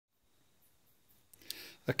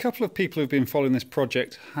A couple of people who've been following this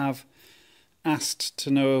project have asked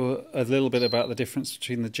to know a little bit about the difference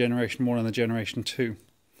between the Generation 1 and the Generation 2.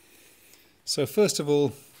 So first of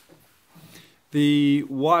all, the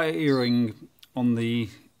wiring on the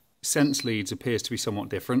sense leads appears to be somewhat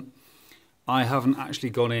different. I haven't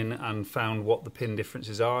actually gone in and found what the pin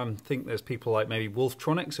differences are. I think there's people like maybe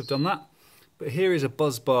Wolftronics have done that. But here is a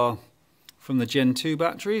buzz bar from the Gen 2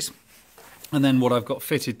 batteries. And then what I've got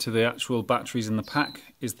fitted to the actual batteries in the pack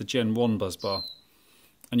is the Gen 1 buzz bar.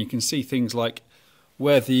 And you can see things like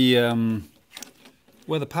where the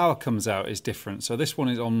power comes out is different. So this one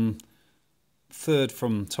is on third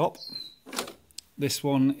from top. This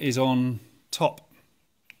one is on top.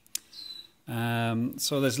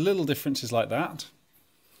 So there's little differences like that.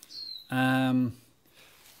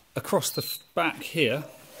 Across the back here,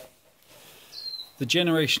 the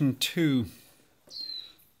Generation 2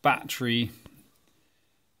 battery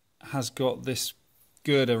has got this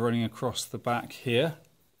girder running across the back here,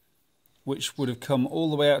 which would have come all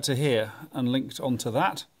the way out to here and linked onto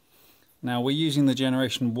that. Now we're using the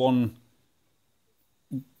Generation 1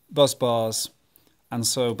 buzz bars, and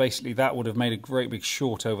so basically that would have made a great big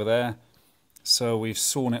short over there. So we've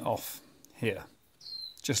sawn it off here,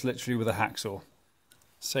 just literally with a hacksaw.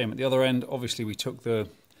 Same at the other end. Obviously we took the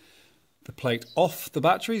plate off the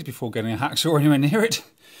batteries before getting a hacksaw anywhere near it.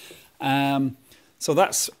 So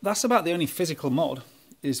that's about the only physical mod,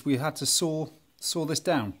 is we had to saw this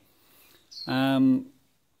down. Other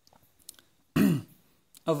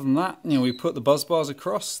than that, you know, we put the buzz bars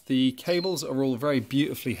across. The cables are all very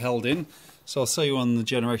beautifully held in. So I'll show you on the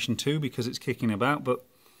Generation 2 because it's kicking about, but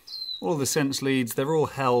all of the sense leads, they're all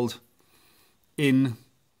held in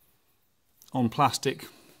on plastic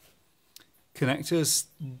connectors,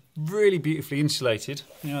 really beautifully insulated.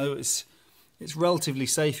 You know, it's relatively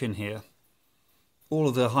safe in here. All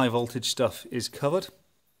of the high voltage stuff is covered.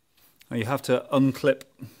 Now you have to unclip.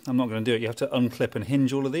 I'm not going to do it. You have to unclip and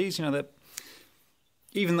hinge all of these. You know, that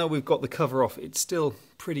even though we've got the cover off, it's still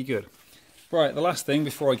pretty good. Right, the last thing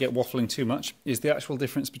before I get waffling too much is the actual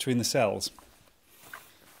difference between the cells.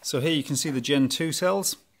 So here you can see the Gen 2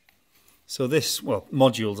 cells. So this, well,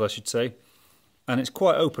 modules I should say, and it's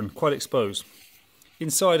quite open, quite exposed.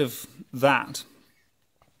 Inside of that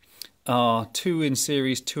are 2 in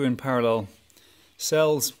series, 2 in parallel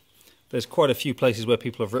cells. There's quite a few places where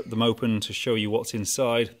people have ripped them open to show you what's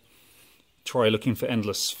inside. Try looking for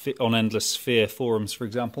Endless Sphere forums, for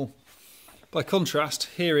example. By contrast,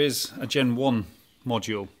 here is a Gen 1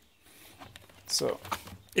 module. So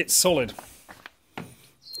it's solid.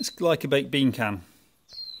 It's like a baked bean can,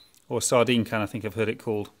 or a sardine can, I think I've heard it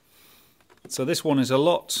called. So this one is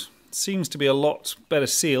seems to be a lot better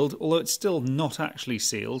sealed, although it's still not actually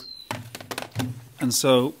sealed. And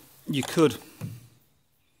so you could,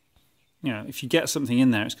 you know, if you get something in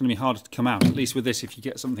there, it's going to be harder to come out. At least with this, if you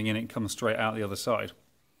get something in it, it comes straight out the other side.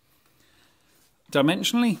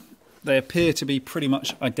 Dimensionally, they appear to be pretty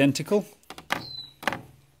much identical.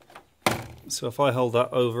 So if I hold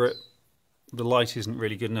that over it, the light isn't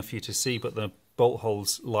really good enough for you to see, but the bolt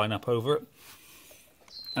holes line up over it.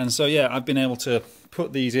 And so yeah, I've been able to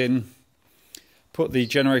put these in, put the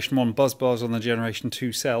Generation 1 buzz bars on the Generation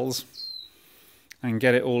 2 cells, and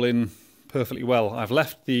get it all in perfectly well. I've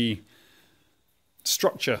left the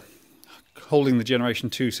structure holding the Generation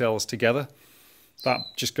 2 cells together. That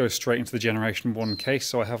just goes straight into the Generation 1 case,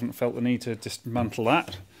 so I haven't felt the need to dismantle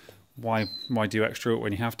that. Why do extra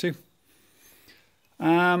when you have to?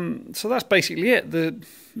 So that's basically it. The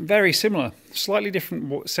very similar, slightly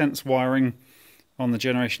different sense wiring on the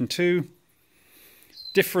Generation 2.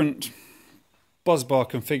 Different buzz bar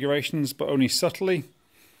configurations, but only subtly.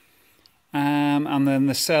 And then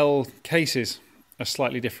the cell cases are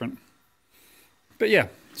slightly different. But yeah,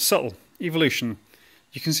 subtle evolution.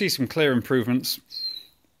 You can see some clear improvements,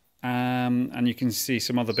 and you can see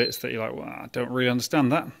some other bits that you're like, well, I don't really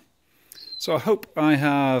understand that. So I hope I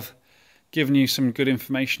have given you some good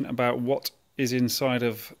information about what is inside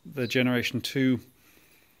of the Generation 2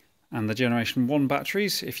 and the Generation 1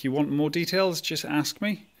 batteries. If you want more details, just ask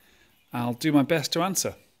me. I'll do my best to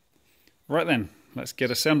answer. Right then, let's get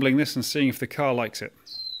assembling this and seeing if the car likes it.